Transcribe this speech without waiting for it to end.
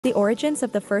The origins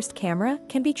of the first camera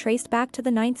can be traced back to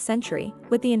the 9th century,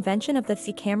 with the invention of the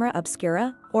camera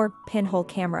obscura, or pinhole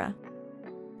camera.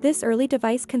 This early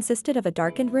device consisted of a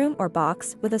darkened room or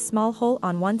box with a small hole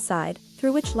on one side,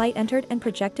 through which light entered and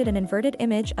projected an inverted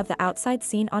image of the outside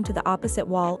scene onto the opposite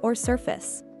wall or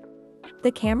surface.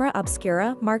 The camera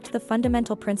obscura marked the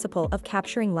fundamental principle of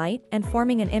capturing light and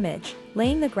forming an image,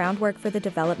 laying the groundwork for the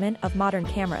development of modern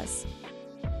cameras.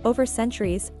 Over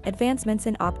centuries, advancements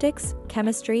in optics,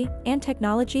 chemistry, and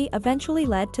technology eventually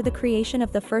led to the creation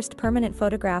of the first permanent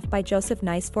photograph by Joseph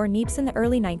Nice for Niepce in the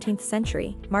early 19th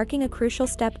century, marking a crucial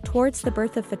step towards the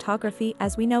birth of photography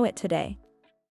as we know it today.